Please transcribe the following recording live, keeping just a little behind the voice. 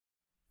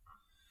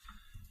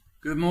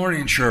Good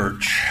morning,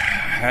 church.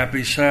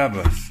 Happy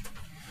Sabbath.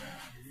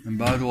 And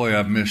by the way,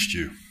 I've missed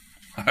you.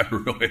 I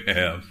really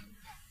have.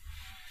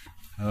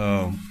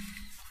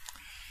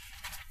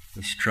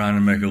 Just trying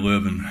to make a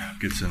living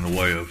gets in the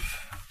way of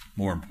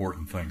more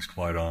important things,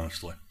 quite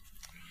honestly.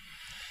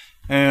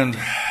 And,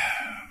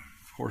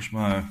 of course,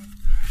 my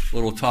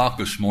little talk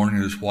this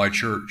morning is why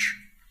church?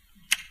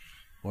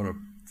 What a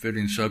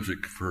fitting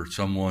subject for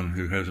someone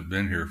who hasn't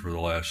been here for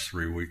the last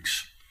 3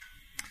 weeks.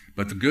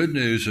 But the good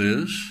news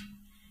is,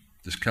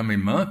 this coming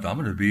month, I'm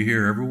going to be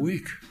here every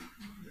week.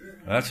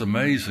 That's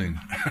amazing.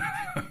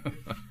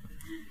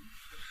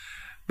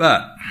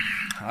 But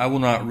I will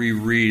not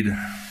reread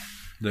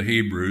the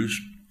Hebrews.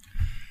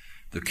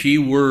 The key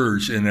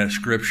words in that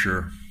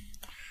scripture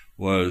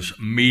was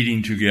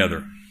meeting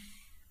together.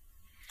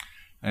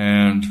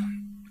 And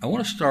I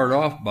want to start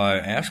off by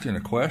asking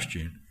a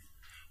question.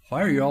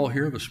 Why are you all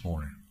here this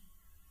morning?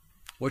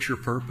 What's your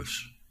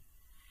purpose?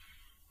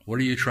 What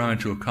are you trying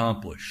to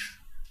accomplish?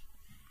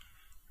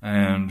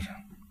 And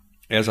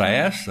as I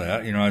ask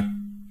that,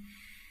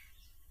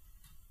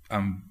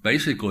 I'm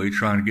basically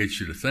trying to get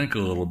you to think a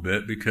little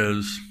bit,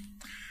 because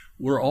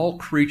we're all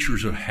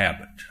creatures of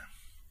habit.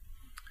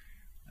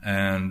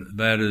 And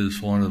that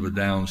is one of the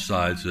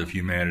downsides of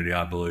humanity,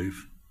 I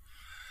believe.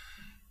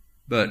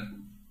 But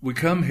we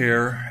come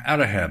here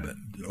out of habit,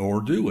 or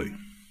do we?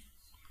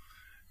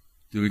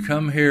 Do we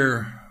come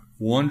here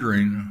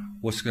wondering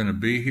what's going to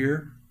be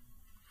here?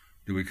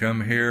 Do we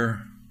come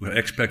here with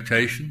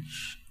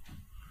expectations?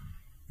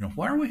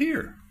 Why are we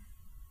here?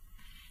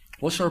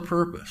 What's our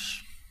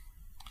purpose?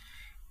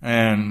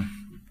 And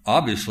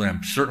obviously,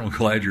 I'm certainly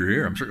glad you're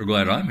here. I'm certainly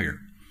glad I'm here.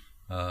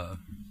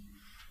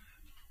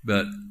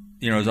 But,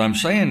 as I'm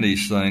saying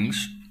these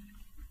things,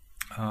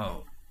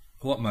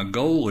 what my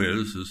goal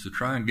is to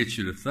try and get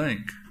you to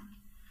think,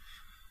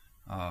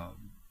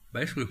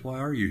 basically, why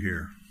are you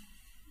here?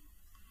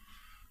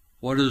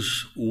 What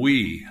does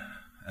we,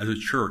 as a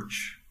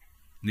church,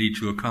 need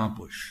to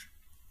accomplish?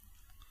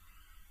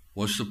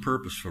 What's the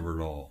purpose for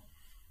it all?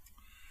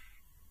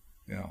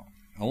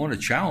 I want to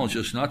challenge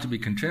us not to be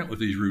content with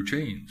these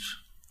routines.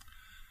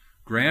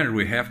 Granted,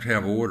 we have to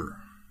have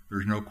order.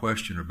 There's no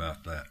question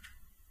about that.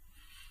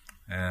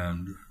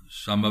 And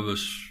some of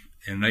us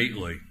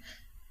innately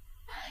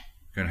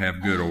can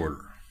have good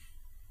order.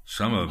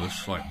 Some of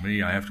us, like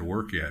me, I have to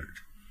work at it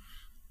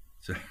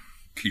to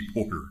keep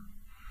order.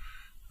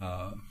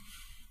 Part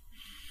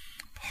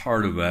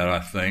of that, I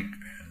think, and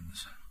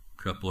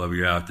a couple of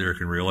you out there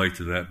can relate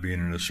to that, being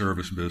in the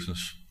service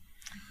business.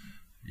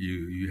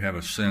 You have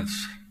a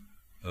sense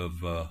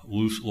of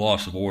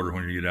loss of order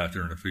when you get out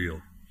there in the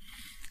field.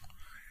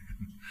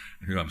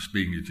 Who I'm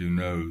speaking to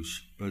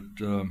knows. But,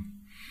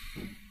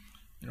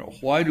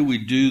 why do we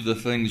do the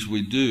things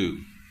we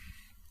do?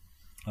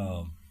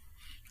 Are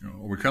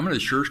we coming to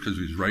church because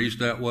we was raised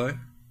that way?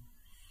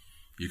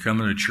 You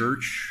coming to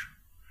church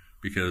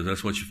because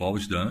that's what you've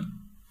always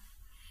done?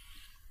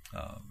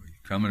 You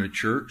coming to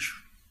church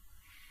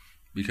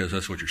because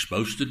that's what you're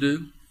supposed to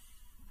do?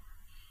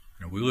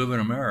 We live in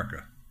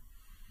America,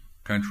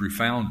 country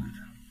founded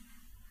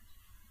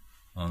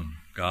on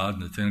God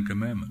and the Ten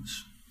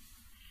Commandments,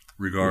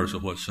 regardless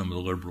of what some of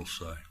the liberals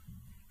say.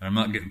 And I'm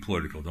not getting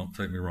political. Don't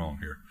take me wrong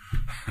here.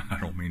 I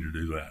don't mean to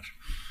do that.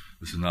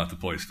 This is not the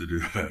place to do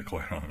that,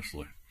 quite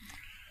honestly.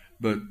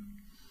 But,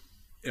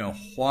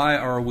 why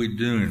are we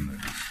doing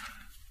this?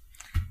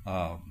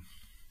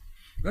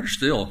 Better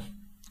still,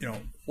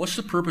 what's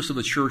the purpose of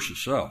the church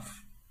itself?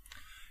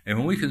 And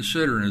when we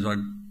consider, and as I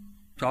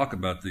talk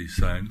about these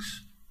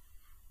things,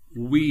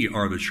 we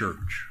are the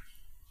church.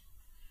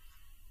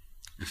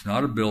 It's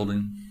not a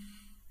building,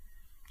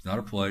 it's not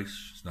a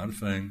place, it's not a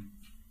thing,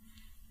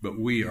 but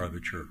we are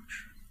the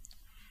church.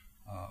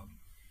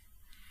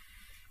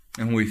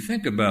 And when we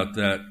think about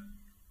that,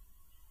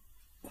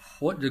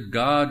 what did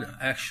God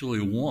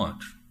actually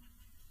want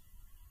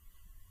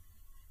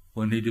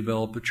when he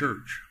developed the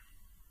church?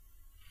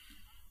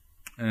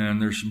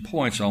 And there's some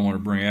points I want to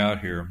bring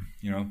out here.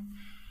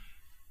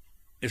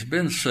 It's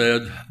been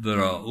said that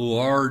a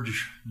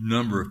large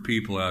number of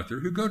people out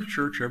there who go to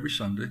church every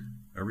Sunday,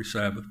 every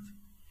Sabbath,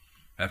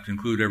 have to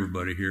include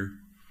everybody here.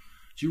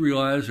 Do you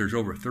realize there's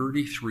over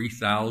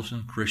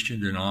 33,000 Christian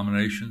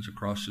denominations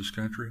across this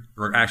country,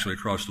 or actually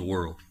across the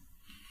world?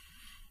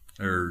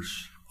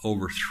 There's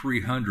over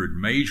 300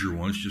 major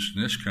ones just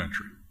in this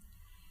country.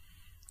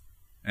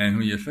 And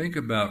when you think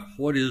about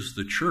what is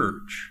the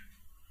church,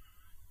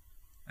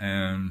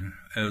 and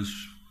as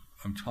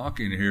I'm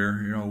talking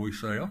here, we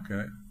say,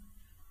 okay,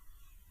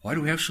 why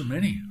do we have so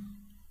many?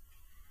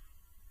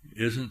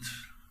 Isn't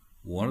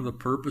one of the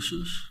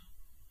purposes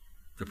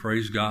to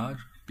praise God,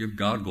 give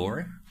God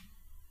glory?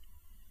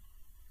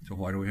 So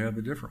why do we have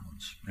the different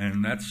ones?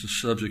 And that's the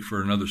subject for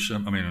another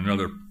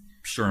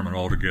sermon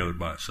altogether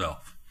by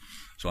itself.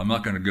 So I'm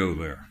not going to go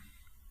there.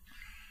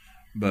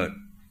 But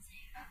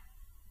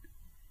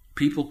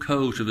people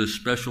go to this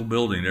special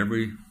building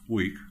every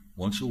week,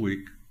 once a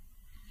week,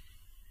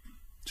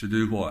 to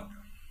do what?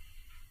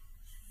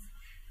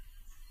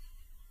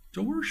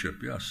 To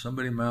worship, yes.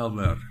 Somebody mouthed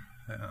that.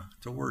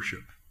 to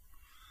worship.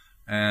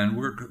 And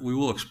we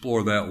will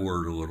explore that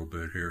word a little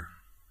bit here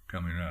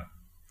coming up.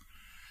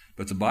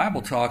 But the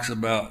Bible talks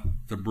about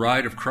the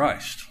bride of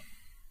Christ.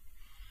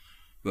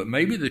 But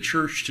maybe the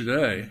church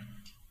today,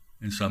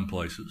 in some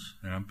places,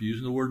 and I'm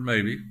using the word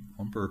maybe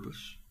on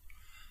purpose,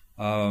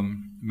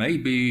 may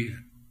be,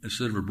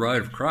 instead of a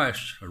bride of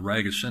Christ, a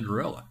ragged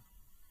Cinderella.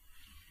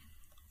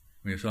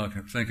 When you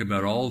think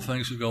about all the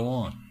things that go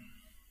on.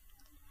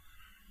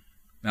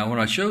 Now, when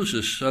I chose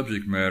this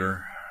subject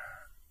matter,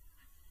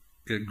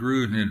 it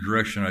grew in a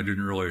direction I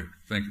didn't really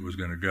think it was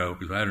going to go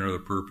because I had another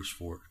purpose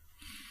for it.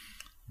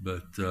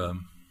 But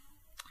I'm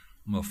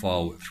going to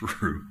follow it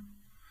through.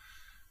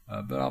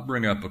 But I'll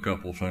bring up a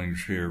couple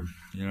things here.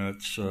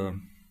 It's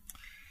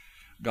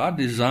God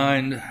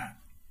designed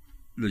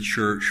the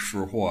church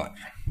for what?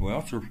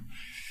 Well,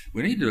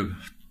 we need to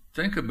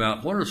think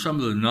about what are some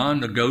of the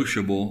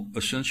non-negotiable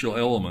essential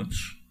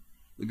elements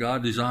that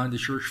God designed the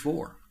church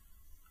for.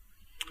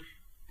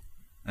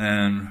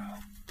 And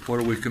what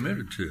are we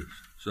committed to?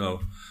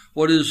 So,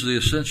 what is the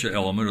essential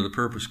element of the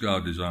purpose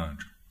God designed?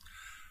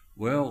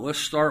 Well, let's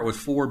start with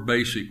 4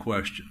 basic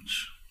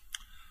questions.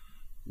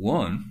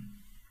 1,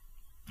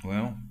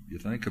 well, you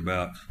think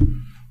about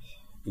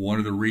one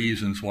of the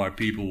reasons why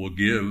people will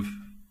give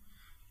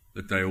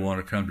that they want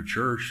to come to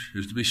church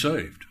is to be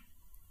saved.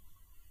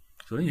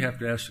 So then you have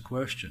to ask the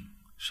question,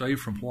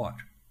 saved from what?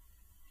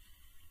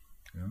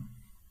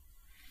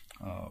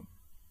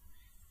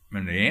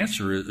 And the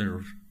answer is,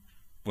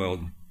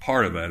 well,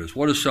 part of that is,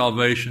 what is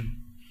salvation?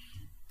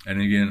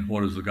 And again,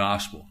 what is the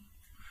gospel?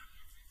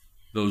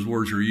 Those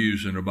words are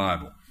used in the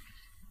Bible.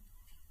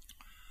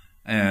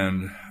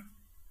 And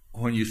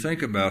when you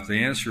think about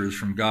the answer is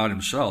from God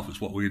himself, it's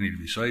what we need to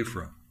be saved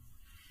from.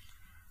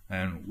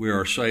 And we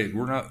are saved.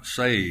 We're not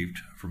saved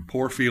from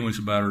poor feelings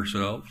about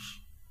ourselves.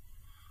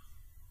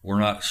 We're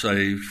not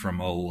saved from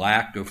a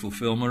lack of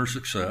fulfillment or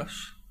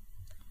success.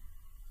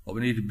 What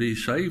we need to be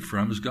saved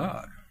from is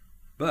God.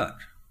 But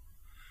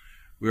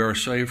we are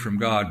saved from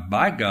God,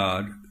 by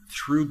God,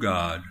 through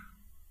God,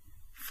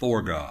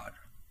 for God.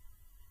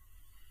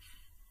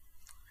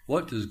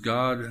 What does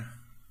God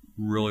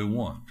really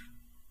want?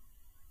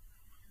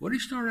 What did he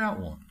start out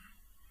wanting?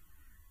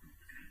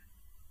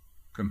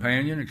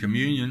 Companion and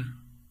communion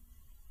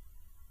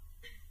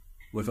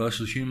with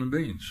us as human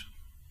beings.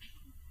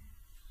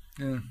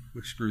 Yeah,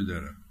 we screwed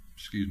that up.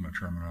 Excuse my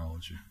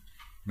terminology.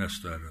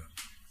 Messed that up.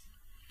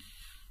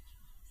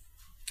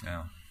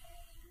 Now,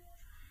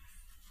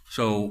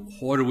 so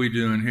what are we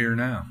doing here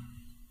now?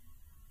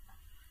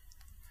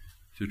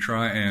 To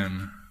try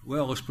and,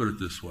 well, let's put it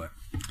this way.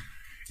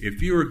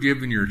 If you were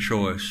given your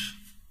choice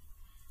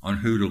on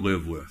who to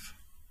live with,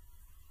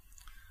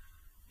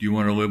 do you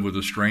want to live with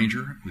a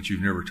stranger that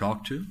you've never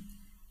talked to?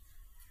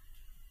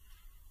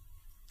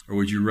 Or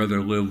would you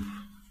rather live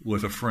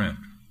with a friend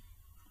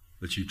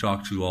that you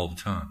talk to all the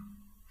time?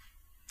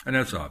 And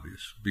that's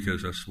obvious,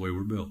 because that's the way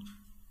we're built.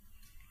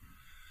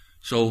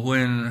 So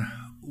when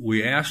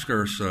we ask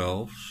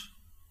ourselves,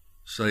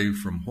 saved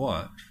from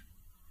what?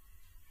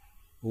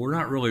 Well, we're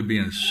not really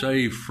being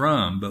saved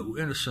from, but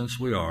in a sense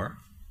we are.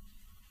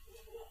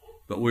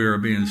 But we are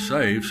being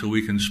saved so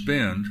we can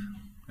spend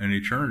an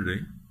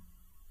eternity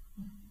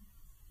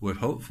with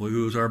hopefully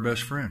who is our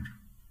best friend.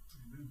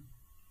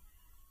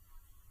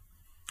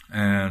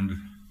 And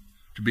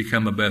to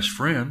become a best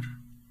friend,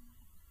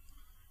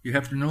 you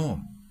have to know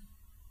him,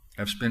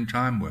 have to spend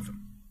time with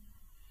him.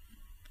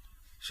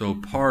 So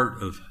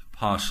part of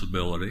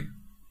possibility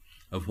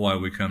of why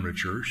we come to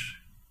church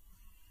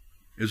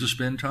is to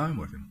spend time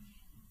with him,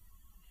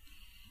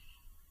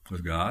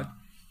 with God,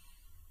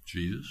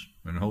 Jesus,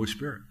 and the Holy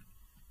Spirit.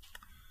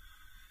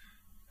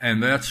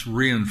 And that's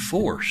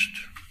reinforced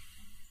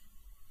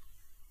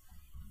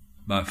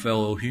by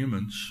fellow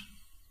humans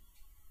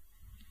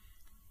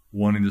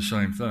wanting the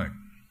same thing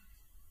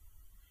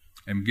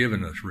and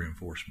giving us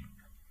reinforcement.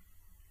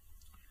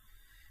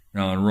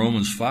 Now in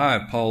Romans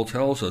 5, Paul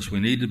tells us we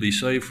need to be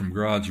saved from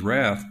God's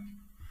wrath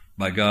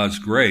by God's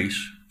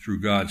grace through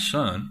God's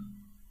Son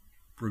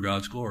for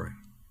God's glory.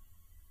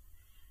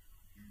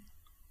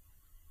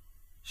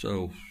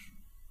 So,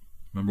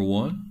 number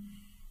 1,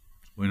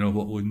 we know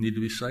what we need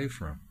to be saved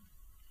from.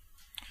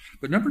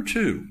 But number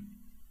 2,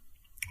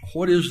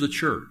 what is the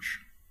church?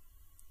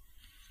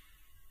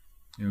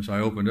 As I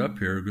opened up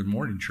here, good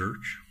morning,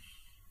 church.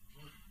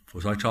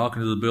 Was I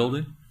talking to the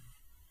building?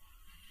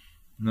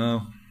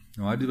 No,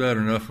 I do that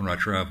enough when I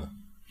travel.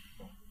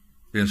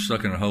 Being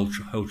stuck in a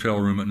hotel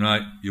room at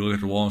night, you look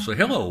at the wall and say,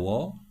 hello,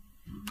 wall.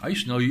 I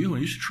used to know you when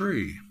you used to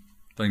tree.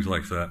 Things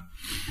like that.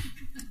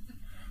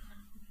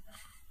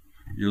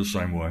 You're the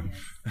same way.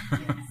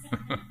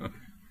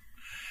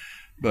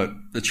 But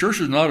the church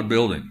is not a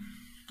building.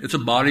 It's a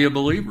body of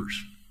believers.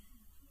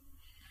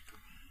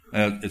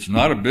 It's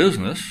not a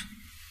business.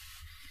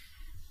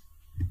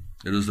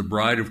 It is the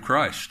bride of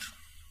Christ,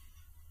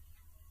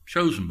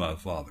 chosen by the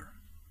Father.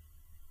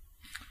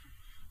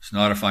 It's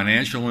not a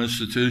financial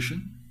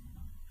institution.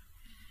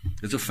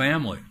 It's a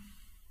family.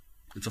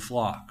 It's a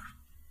flock.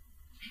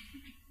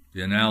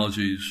 The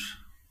analogies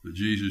that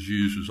Jesus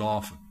uses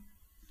often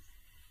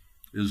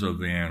is of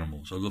the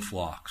animals, of the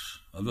flocks,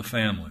 of the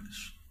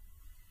families.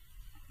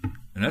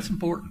 And that's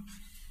important.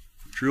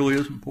 It truly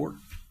is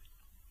important.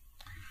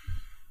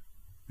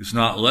 It's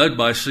not led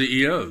by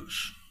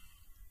CEOs.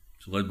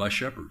 It's led by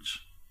shepherds.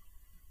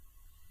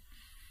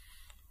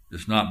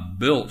 It's not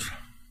built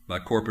by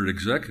corporate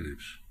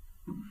executives.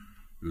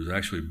 It was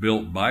actually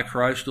built by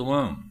Christ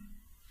alone.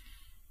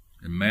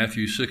 In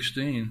Matthew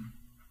 16,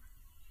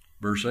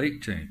 verse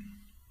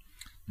 18,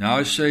 "Now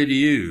I say to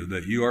you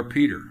that you are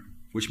Peter,"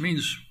 which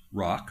means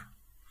rock.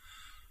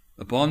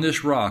 "Upon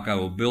this rock I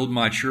will build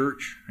my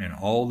church, and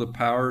all the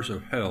powers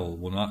of hell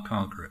will not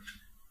conquer it."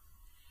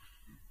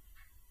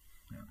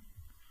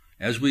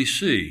 As we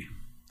see,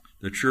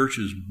 the church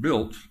is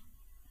built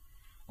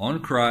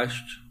on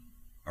Christ,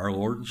 our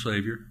Lord and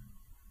Savior,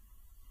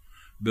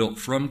 built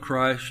from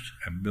Christ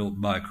and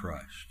built by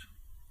Christ.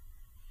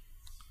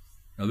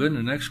 Now then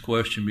the next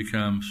question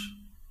becomes,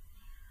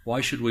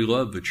 why should we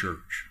love the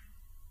church?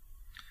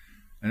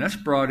 And that's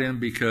brought in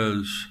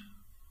because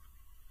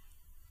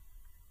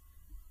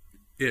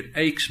it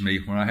aches me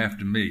when I have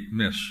to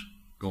miss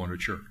going to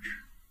church.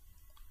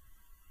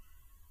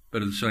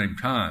 But at the same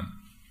time,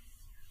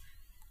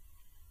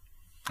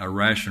 I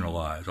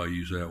rationalize, I'll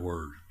use that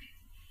word,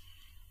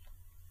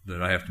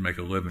 that I have to make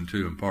a living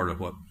too, and part of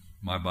what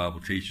my Bible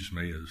teaches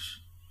me is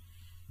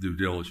due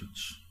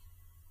diligence.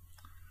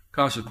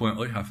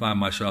 Consequently, I find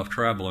myself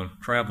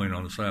traveling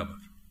on the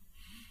Sabbath,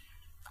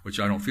 which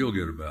I don't feel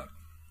good about.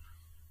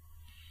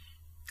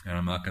 And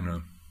I'm not going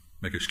to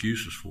make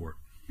excuses for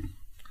it.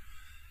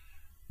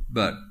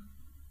 But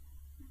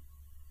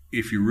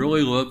if you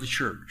really love the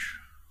church,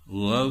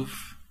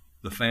 love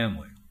the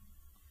family,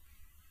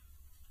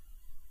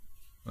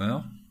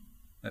 well,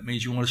 that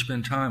means you want to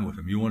spend time with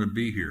them. You want to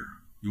be here.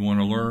 You want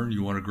to learn.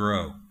 You want to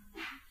grow.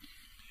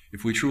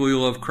 If we truly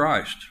love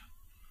Christ,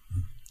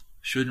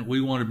 shouldn't we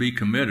want to be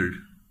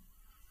committed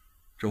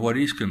to what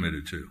he's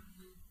committed to?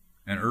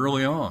 And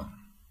early on,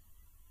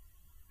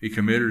 he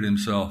committed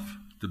himself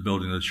to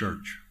building the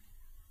church.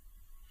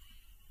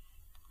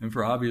 And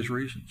for obvious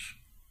reasons.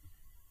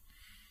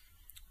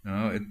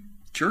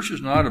 Church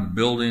is not a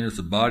building, it's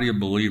a body of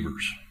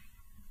believers.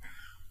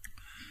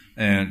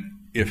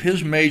 And if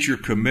his major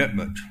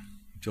commitment,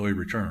 until he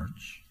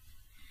returns,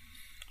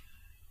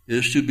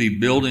 is to be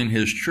building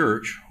his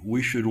church,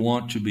 we should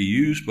want to be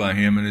used by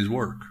him in his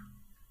work.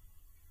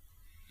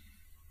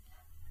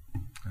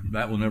 And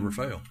that will never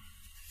fail.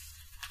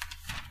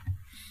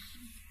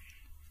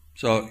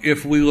 So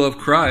if we love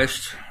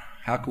Christ,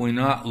 how can we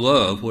not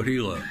love what he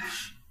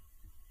loves?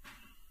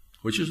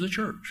 Which is the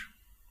church.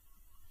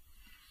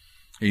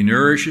 He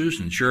nourishes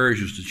and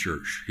cherishes the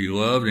church. He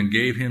loved and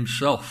gave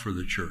himself for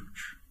the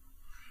church.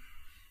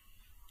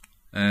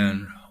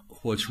 And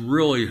what's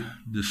really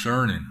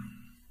discerning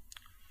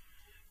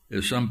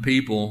is some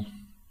people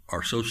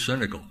are so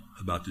cynical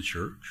about the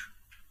church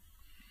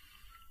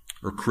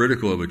or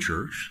critical of a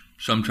church,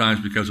 sometimes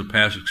because of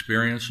past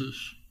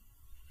experiences,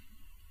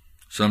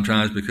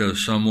 sometimes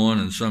because someone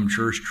in some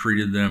church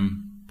treated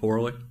them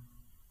poorly.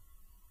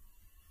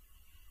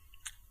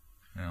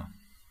 Now,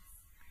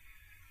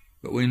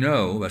 but we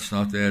know that's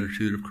not the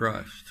attitude of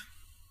Christ.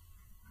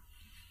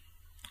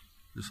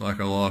 Just like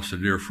I lost a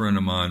dear friend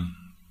of mine.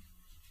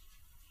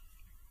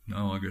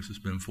 No, I guess it's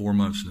been 4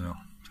 months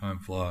now. Time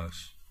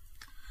flies.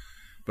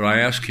 But I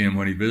asked him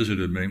when he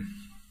visited me,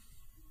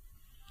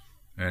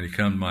 and he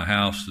come to my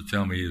house to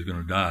tell me he was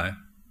going to die.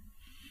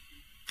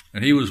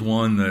 And he was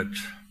one that,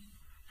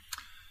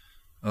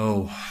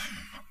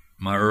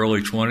 my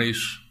early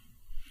 20s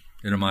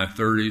into my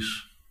 30s,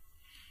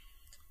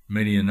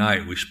 many a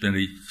night we spent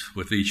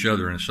with each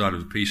other inside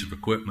of a piece of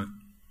equipment,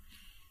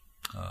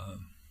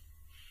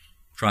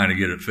 trying to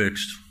get it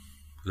fixed.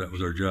 That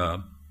was our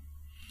job.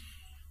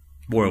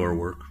 Boiler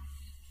work.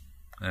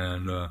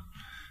 And I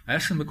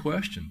asked him a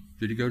question.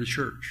 Did he go to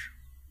church?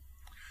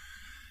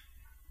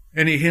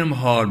 And he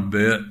hem-hawed a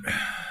bit,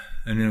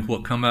 and then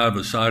what come out of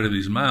the side of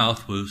his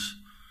mouth was,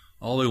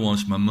 all he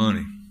wants is my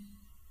money.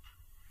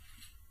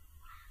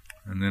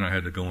 And then I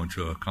had to go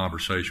into a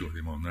conversation with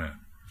him on that.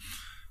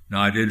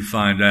 Now, I did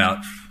find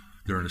out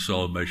during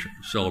the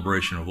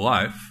celebration of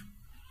life,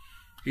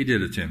 he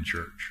did attend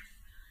church.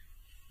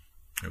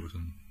 It was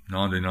a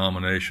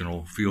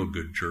non-denominational,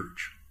 feel-good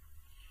church.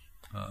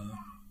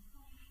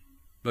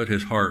 But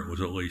his heart was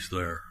at least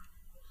there.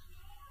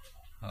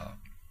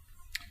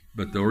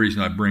 But the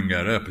reason I bring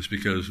that up is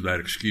because of that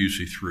excuse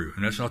he threw.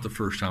 And that's not the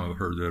first time I've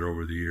heard that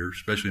over the years,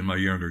 especially in my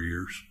younger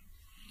years.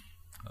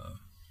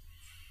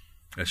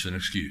 That's an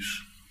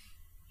excuse.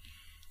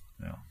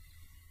 Now,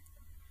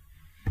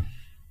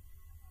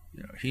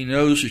 he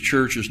knows the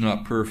church is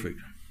not perfect.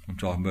 I'm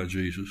talking about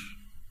Jesus.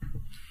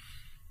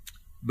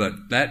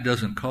 But that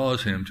doesn't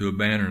cause him to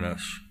abandon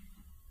us.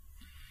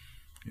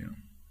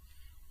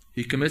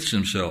 He commits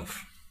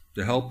himself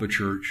to help a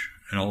church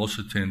and all it's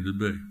intended to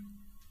be.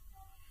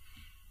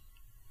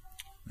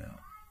 Now,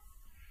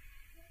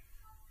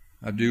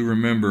 I do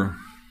remember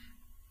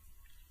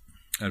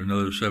at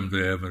another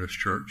Seventh-day Adventist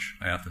church,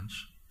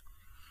 Athens,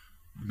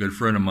 A good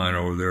friend of mine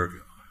over there,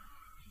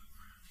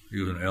 he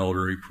was an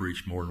elder, he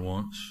preached more than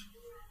once.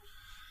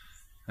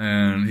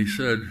 And he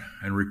said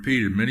and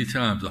repeated many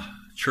times, the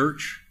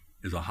church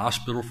is a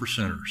hospital for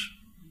sinners,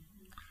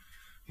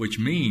 which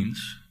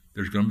means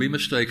there's going to be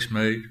mistakes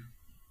made.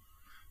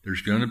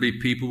 There's going to be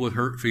people with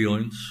hurt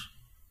feelings.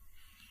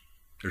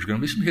 There's going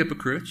to be some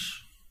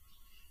hypocrites.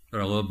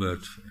 But I love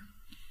that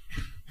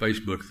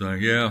Facebook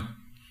thing. Yeah,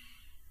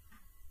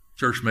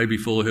 church may be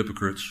full of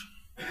hypocrites,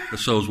 but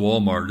so is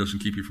Walmart. It doesn't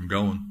keep you from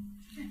going.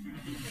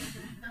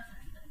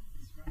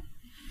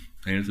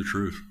 Ain't it the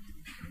truth?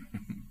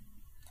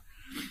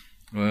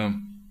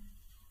 Well,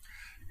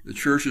 the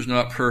church is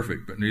not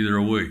perfect, but neither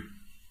are we.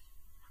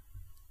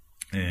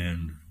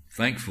 And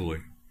thankfully,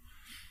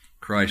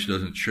 Christ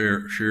doesn't share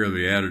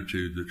the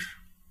attitude that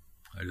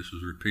I just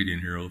was repeating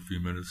here a few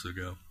minutes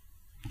ago.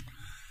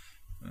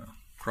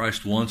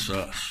 Christ wants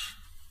us,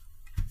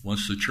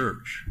 wants the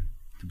church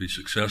to be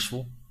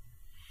successful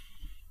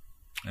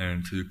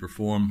and to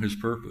perform his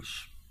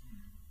purpose.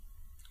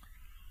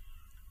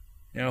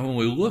 You know, when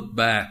we look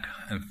back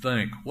and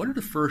think, what did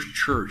the first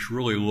church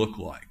really look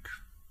like?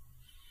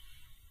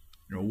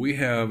 You know, we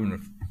have, and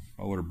if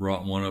I would have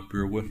brought one up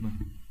here with me,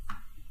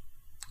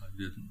 I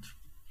didn't,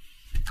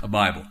 a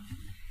Bible.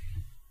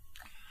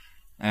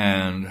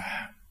 And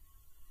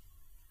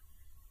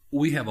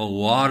we have a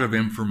lot of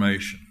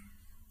information,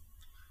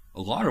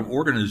 a lot of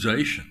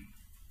organization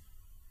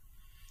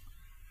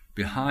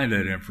behind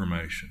that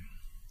information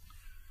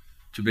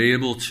to be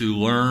able to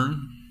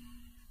learn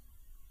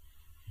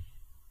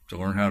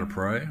how to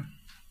pray,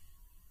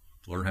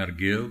 to learn how to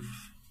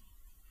give,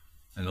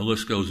 and the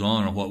list goes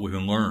on what we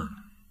can learn.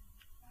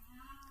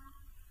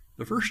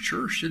 The first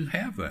church didn't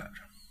have that.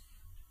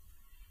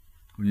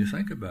 When you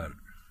think about it,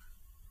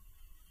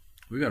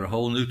 we got a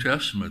whole New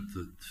Testament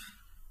that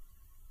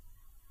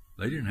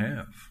they didn't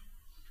have.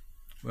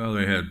 Well,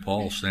 they had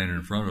Paul standing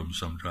in front of them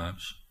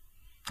sometimes.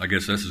 I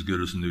guess that's as good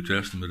as the New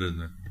Testament,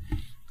 isn't it?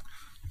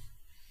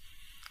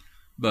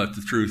 But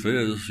the truth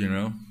is, you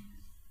know,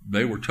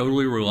 they were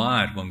totally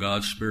reliant on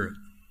God's Spirit.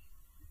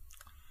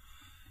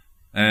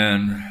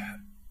 And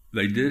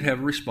they did have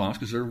a response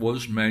because there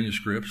was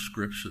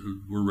scripts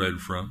that were read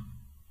from.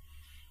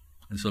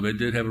 And so they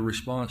did have a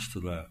response to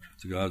that,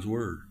 to God's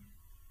Word.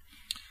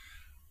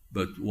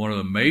 But one of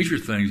the major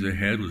things they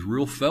had was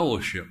real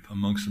fellowship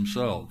amongst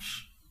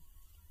themselves,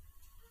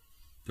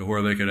 to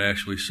where they could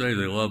actually say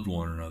they loved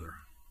one another.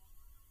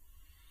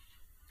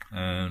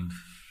 And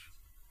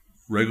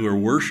regular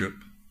worship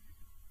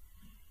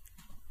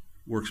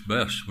works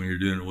best when you're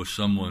doing it with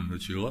someone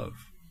that you love.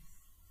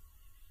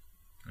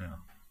 Yeah.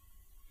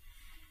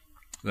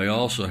 They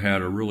also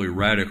had a really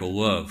radical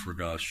love for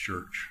God's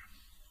church,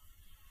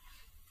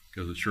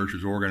 because the church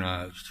was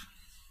organized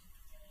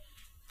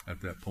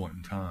at that point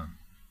in time.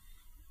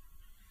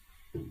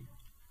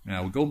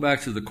 Now, we'll go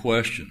back to the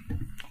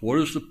question, what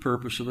is the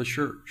purpose of a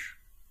church?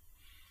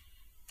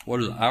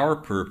 What is our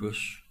purpose,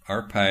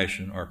 our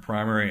passion, our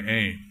primary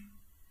aim,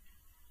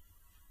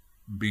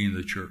 being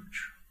the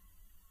church?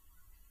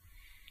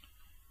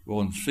 Well,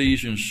 in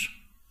Ephesians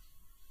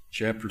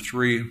chapter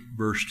 3,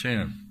 verse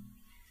 10,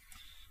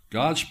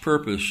 God's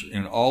purpose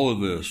in all of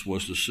this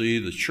was to see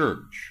the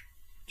church,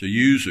 to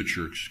use the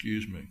church,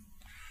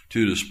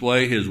 to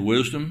display his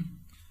wisdom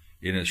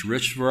in its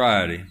rich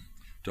variety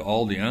to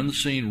all the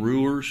unseen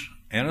rulers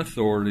and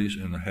authorities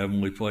in the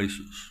heavenly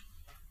places.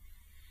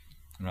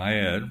 And I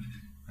add,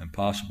 and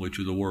possibly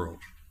to the world,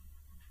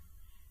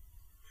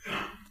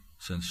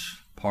 since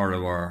part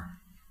of our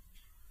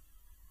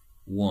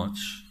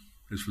wants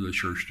is for the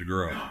church to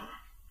grow.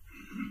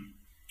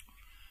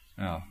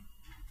 Now,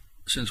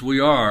 since we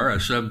are a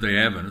Seventh-day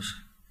Adventist,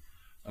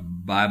 a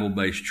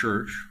Bible-based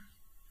church,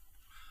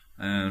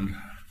 and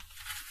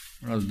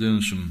when I was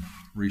doing some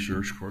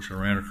research, of course, I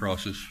ran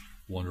across this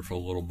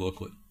wonderful little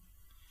booklet.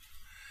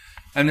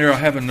 And there I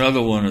have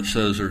another one that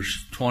says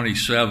there's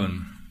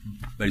 27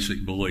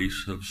 basic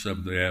beliefs of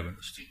Seventh-day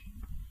Adventists.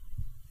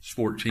 There's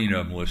 14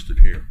 of them listed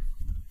here.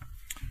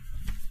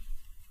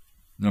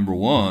 Number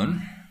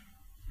one,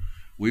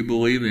 we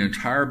believe the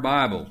entire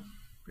Bible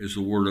is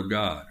the Word of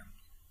God.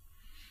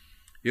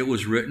 It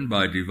was written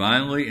by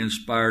divinely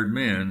inspired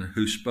men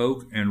who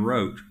spoke and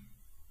wrote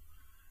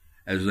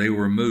as they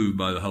were moved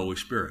by the Holy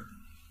Spirit.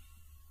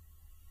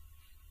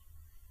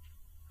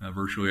 Now,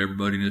 virtually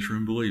everybody in this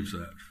room believes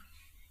that.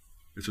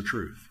 It's a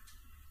truth.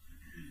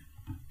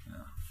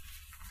 Yeah.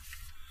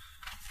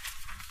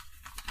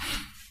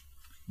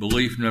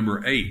 Belief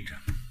number 8.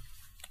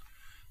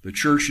 The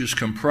church is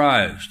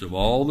comprised of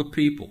all the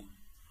people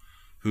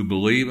who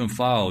believe and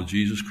follow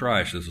Jesus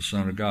Christ as the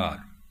Son of God.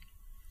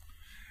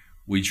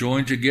 We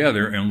join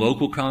together in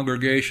local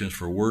congregations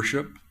for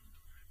worship,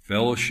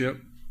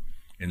 fellowship,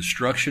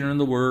 instruction in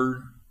the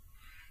Word,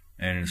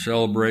 and in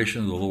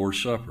celebration of the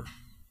Lord's Supper.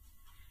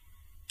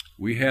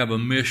 We have a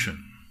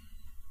mission.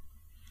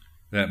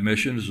 That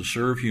mission is to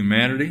serve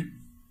humanity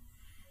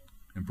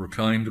and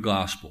proclaim the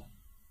gospel,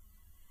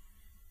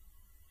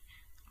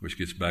 which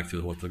gets back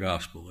to what the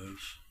gospel is.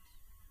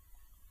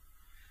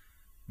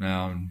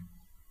 Now,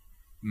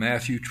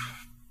 Matthew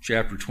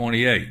chapter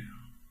 28,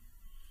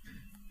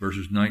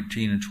 verses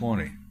 19 and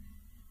 20.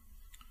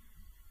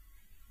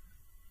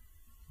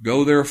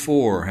 Go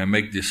therefore and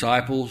make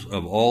disciples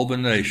of all the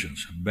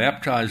nations,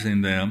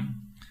 baptizing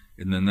them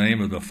in the name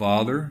of the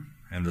Father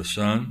and the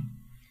Son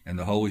and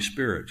the Holy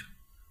Spirit,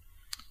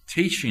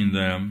 teaching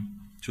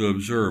them to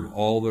observe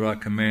all that I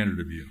commanded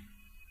of you.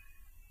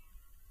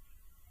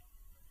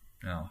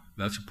 Now,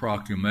 that's a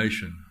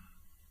proclamation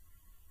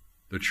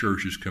the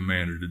church is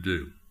commanded to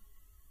do.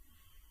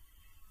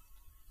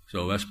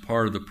 So that's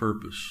part of the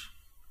purpose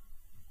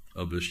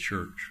of this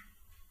church.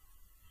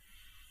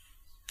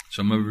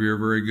 Some of you are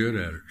very good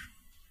at it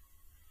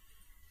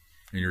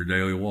in your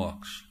daily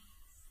walks.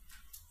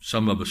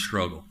 Some of us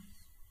struggle,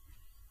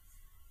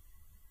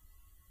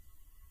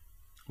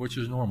 which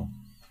is normal.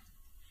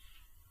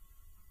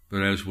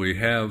 But as we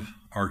have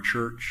our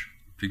church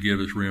to give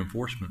us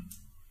reinforcement,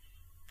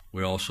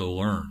 we also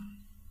learn.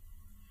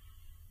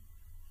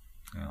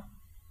 Now,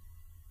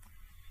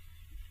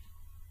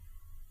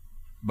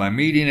 by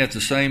meeting at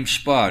the same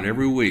spot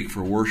every week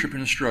for worship and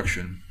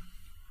instruction,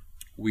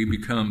 we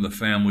become the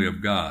family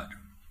of God.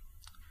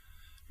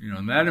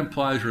 And that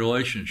implies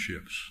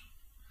relationships.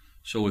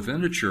 So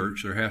within the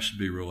church, there has to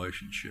be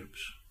relationships.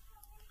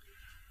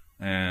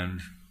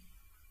 And,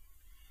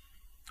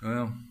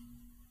 well,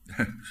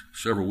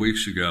 several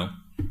weeks ago,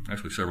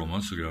 actually several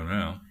months ago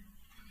now,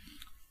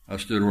 I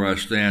stood where I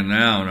stand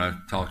now and I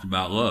talked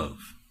about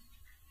love.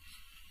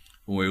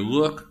 When we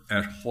look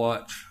at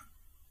what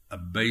a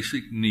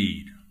basic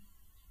need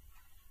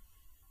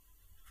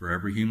for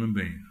every human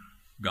being,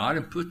 God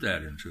had put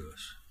that into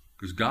us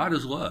because God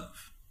is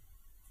love.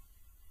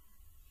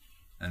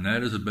 And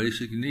that is a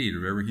basic need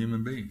of every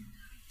human being.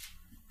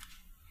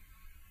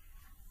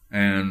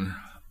 And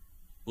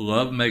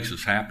love makes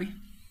us happy.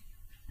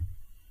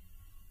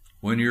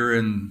 When you're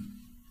in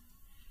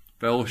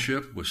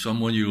fellowship with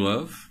someone you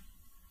love,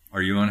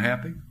 are you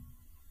unhappy?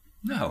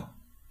 No,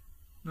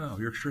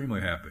 you're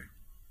extremely happy.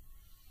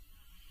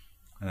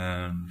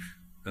 And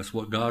that's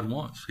what God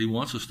wants. He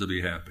wants us to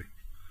be happy.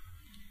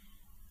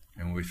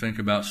 And when we think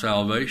about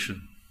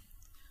salvation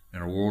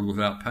and a world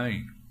without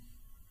pain,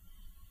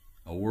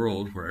 a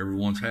world where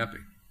everyone's happy,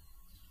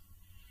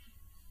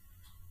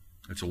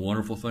 it's a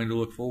wonderful thing to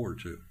look forward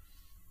to.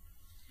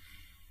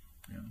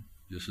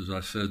 Just as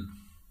I said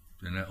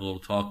in that little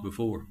talk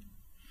before,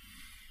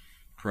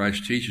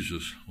 Christ teaches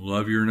us,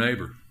 love your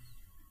neighbor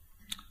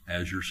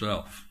as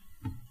yourself.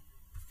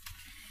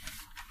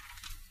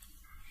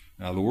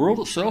 Now, the world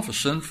itself is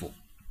sinful.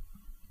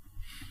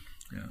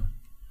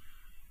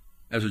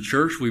 As a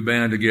church, we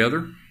band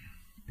together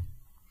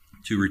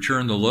to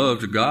return the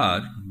love to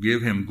God,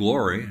 give Him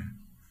glory,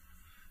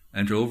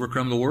 and to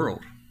overcome the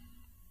world.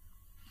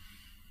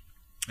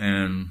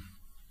 And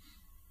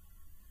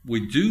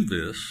we do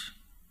this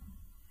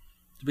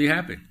to be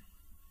happy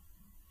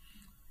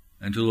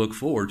and to look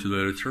forward to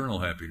that eternal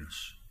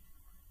happiness.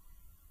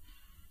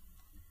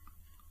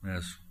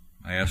 As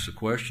I ask the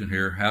question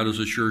here, how does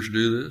the church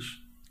do this?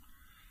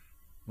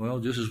 Well,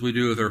 just as we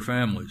do with our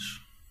families.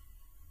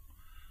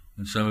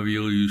 And some of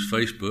you will use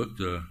Facebook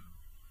to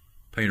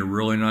paint a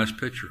really nice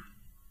picture.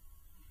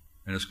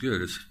 And it's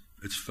good.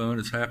 It's fun.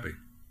 It's happy.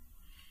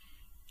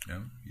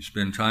 You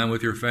spend time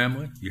with your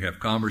family. You have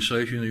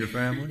conversation with your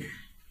family.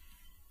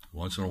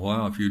 Once in a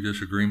while, a few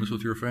disagreements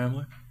with your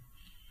family.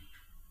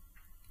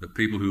 The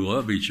people who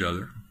love each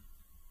other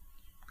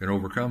can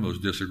overcome those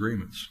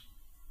disagreements.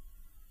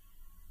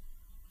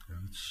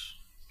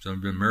 Some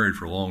have been married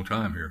for a long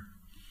time here.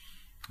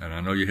 And I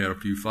know you had a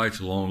few fights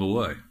along the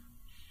way,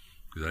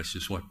 because that's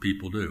just what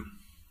people do.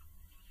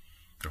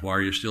 But why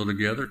are you still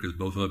together? Because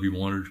both of you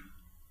wanted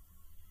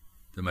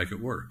to make it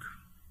work,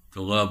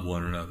 to love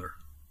one another,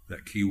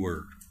 that key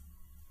word.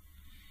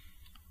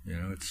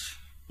 It's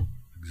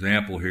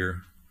example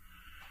here.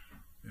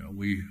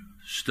 We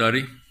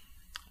study,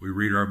 we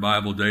read our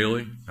Bible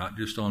daily, not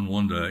just on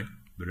one day,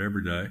 but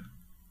every day.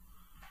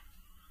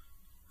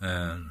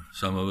 And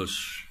some of us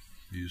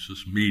use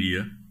this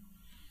media.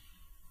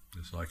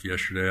 It's like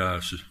yesterday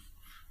I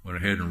went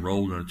ahead and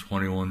enrolled in a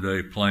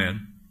 21-day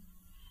plan.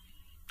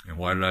 And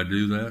why did I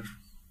do that?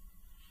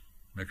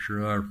 Make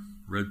sure I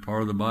read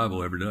part of the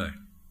Bible every day.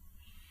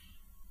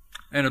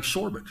 And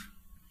absorb it.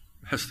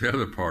 That's the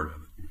other part of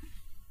it.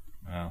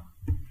 Wow.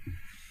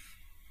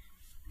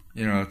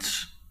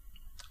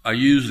 I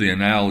use the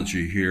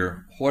analogy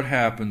here. What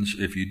happens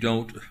if you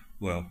don't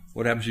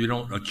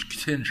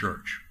attend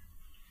church?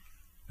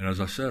 And as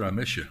I said, I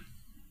miss you.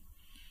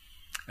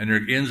 And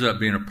it ends up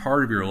being a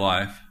part of your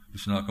life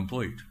that's not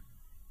complete.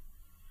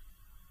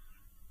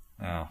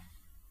 Now,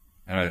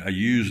 and I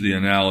use the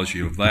analogy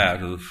of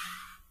that, of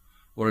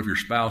what if your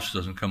spouse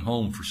doesn't come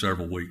home for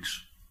several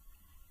weeks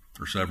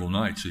or several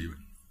nights even,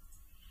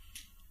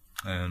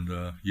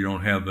 and you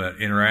don't have that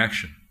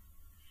interaction.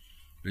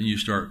 Then you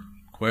start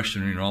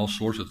questioning, and all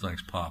sorts of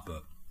things pop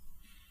up.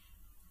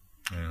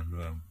 And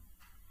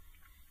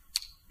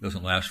it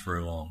doesn't last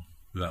very long.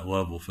 That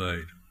love will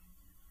fade.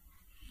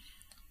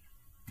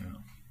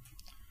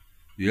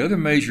 The other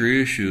major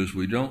issue is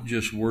we don't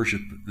just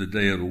worship the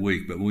day of the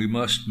week, but we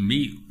must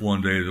meet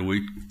one day of the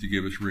week to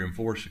give us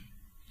reinforcing.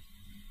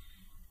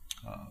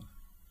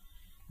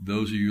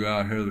 Those of you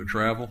out here that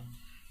travel,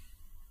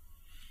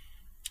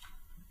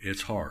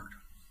 it's hard,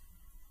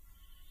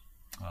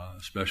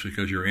 especially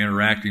because you're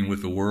interacting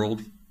with the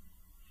world.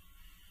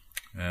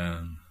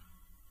 And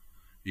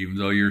even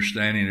though you're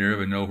standing there,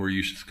 they know where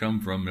you come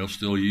from, they'll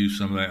still use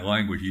some of that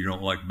language you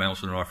don't like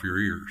bouncing off your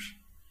ears.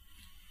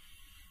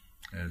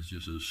 As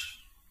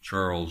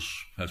Charles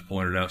has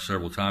pointed out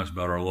several times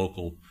about our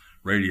local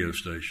radio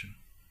station.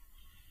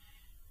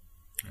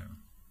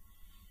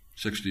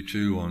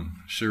 62 on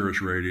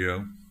Sirius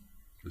Radio.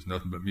 There's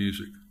nothing but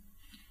music.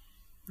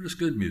 But it's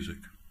good music.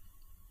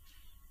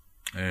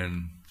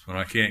 And when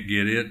I can't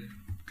get it,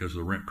 because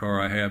the rent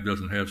car I have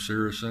doesn't have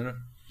Sirius in it,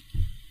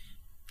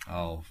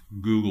 I'll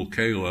Google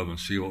K-Love and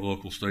see what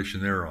local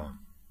station they're on.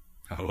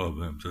 I love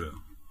them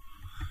too.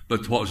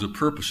 But what was the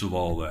purpose of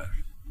all that?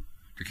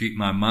 To keep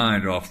my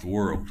mind off the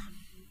world.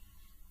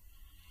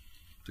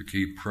 To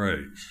keep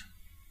praise.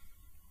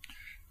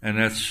 And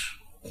that's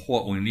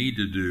what we need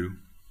to do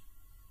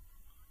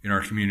in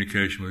our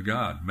communication with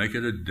God. Make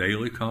it a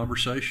daily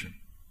conversation.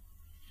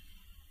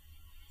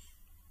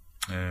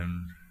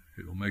 And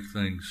it will make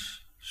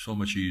things so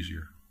much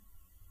easier.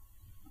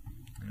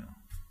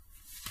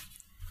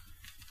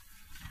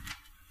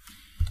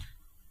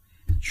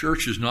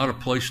 Church is not a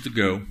place to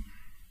go,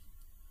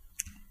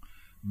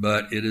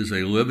 but it is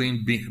a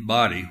living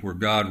body where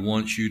God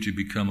wants you to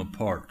become a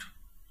part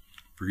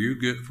for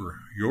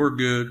your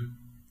good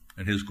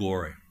and His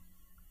glory.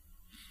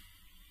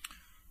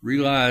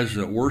 Realize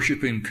that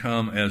worshiping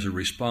comes as a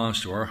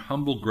response to our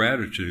humble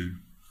gratitude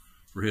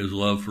for His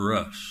love for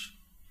us.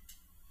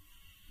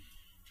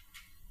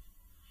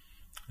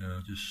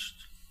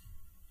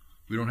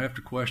 We don't have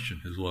to question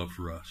His love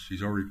for us.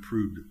 He's already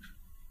proved it.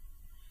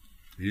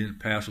 He didn't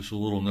pass us a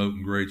little note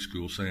in grade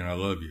school saying, I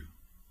love you.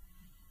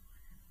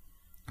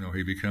 No,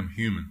 He became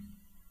human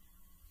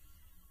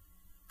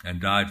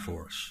and died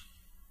for us.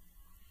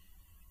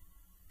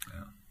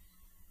 Yeah.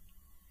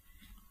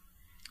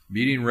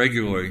 Meeting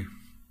regularly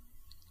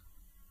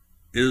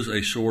is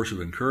a source of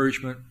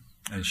encouragement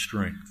and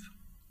strength.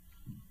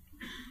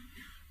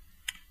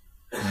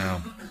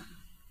 Now,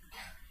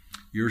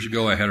 years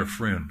ago I had a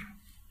friend.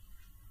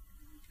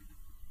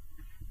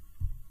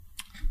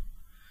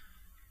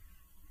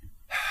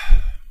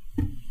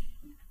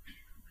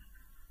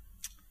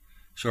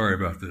 Sorry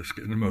about this,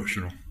 getting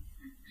emotional.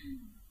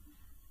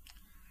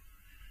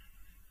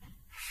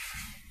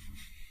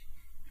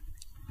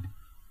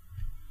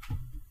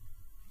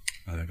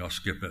 I think I'll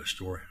skip that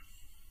story.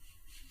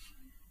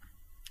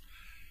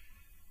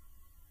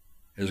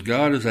 As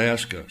God has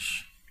asked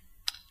us,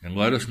 and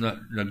let us not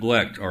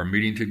neglect our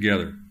meeting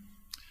together.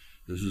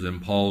 This is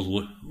in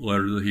Paul's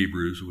letter to the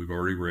Hebrews that we've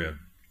already read.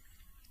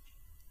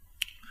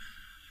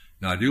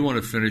 Now, I do want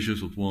to finish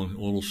this with one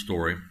little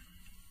story.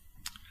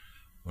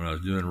 When I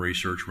was doing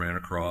research, ran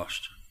across.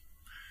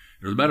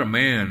 It was about a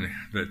man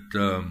that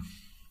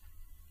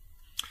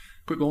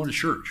quit going to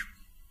church.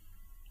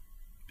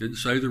 Didn't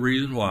say the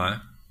reason why,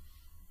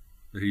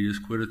 but he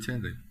just quit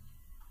attending.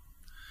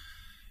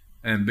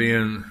 And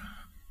being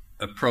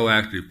a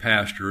proactive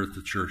pastor at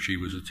the church he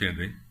was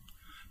attending,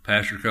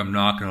 pastor come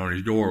knocking on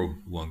his door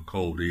one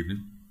cold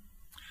evening.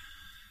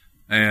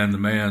 And the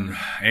man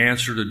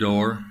answered the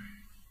door,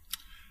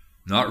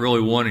 not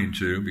really wanting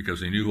to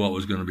because he knew what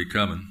was going to be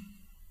coming.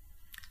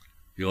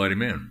 He let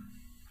him in.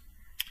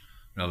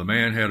 Now, the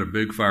man had a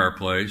big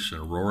fireplace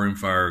and a roaring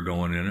fire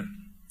going in it.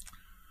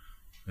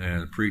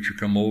 And the preacher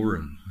come over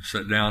and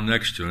sat down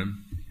next to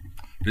him.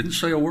 Didn't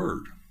say a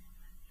word.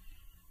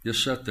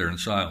 Just sat there in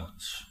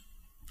silence.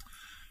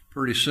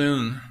 Pretty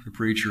soon, the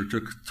preacher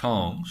took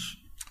tongs,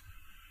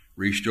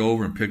 reached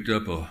over and picked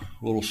up a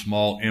little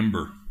small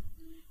ember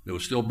that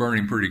was still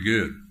burning pretty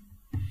good.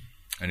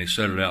 And he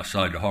set it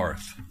outside the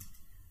hearth.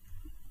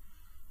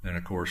 And,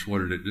 of course, what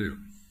did it do?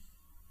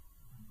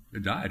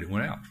 It died. It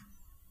went out.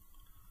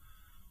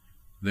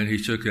 Then he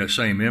took that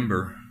same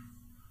ember,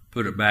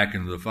 put it back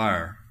into the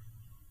fire,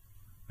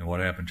 and what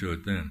happened to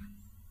it then?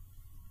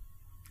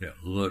 It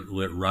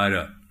lit right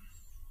up.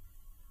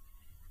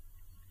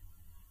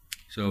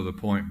 So the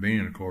point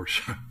being, of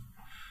course,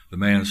 the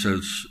man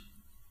says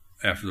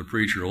after the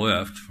preacher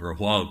left, or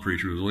while the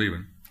preacher was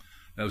leaving,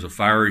 that was a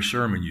fiery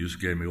sermon you just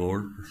gave me,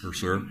 Lord, or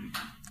sir.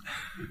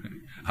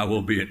 I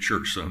will be at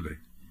church Sunday.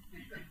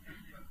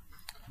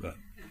 But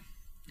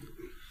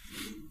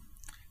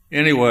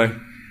anyway,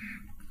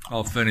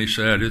 I'll finish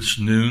that. It's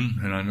noon,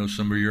 and I know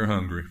some of you are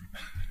hungry.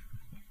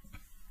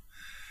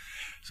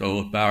 So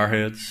let's bow our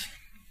heads.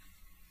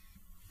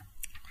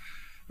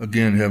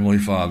 Again, Heavenly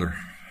Father,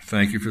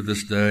 thank you for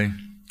this day.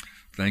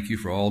 Thank you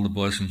for all the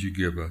blessings you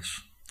give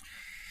us.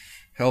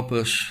 Help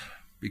us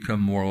become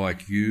more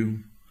like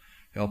you.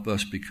 Help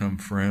us become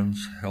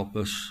friends. Help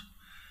us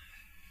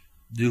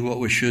do what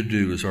we should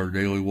do as our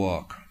daily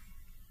walk.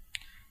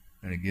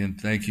 And again,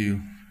 thank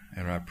you,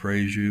 and I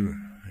praise you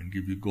and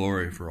give you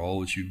glory for all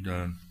that you've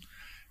done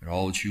and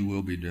all that you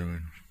will be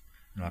doing.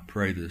 And I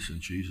pray this in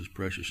Jesus'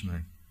 precious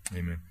name.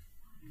 Amen.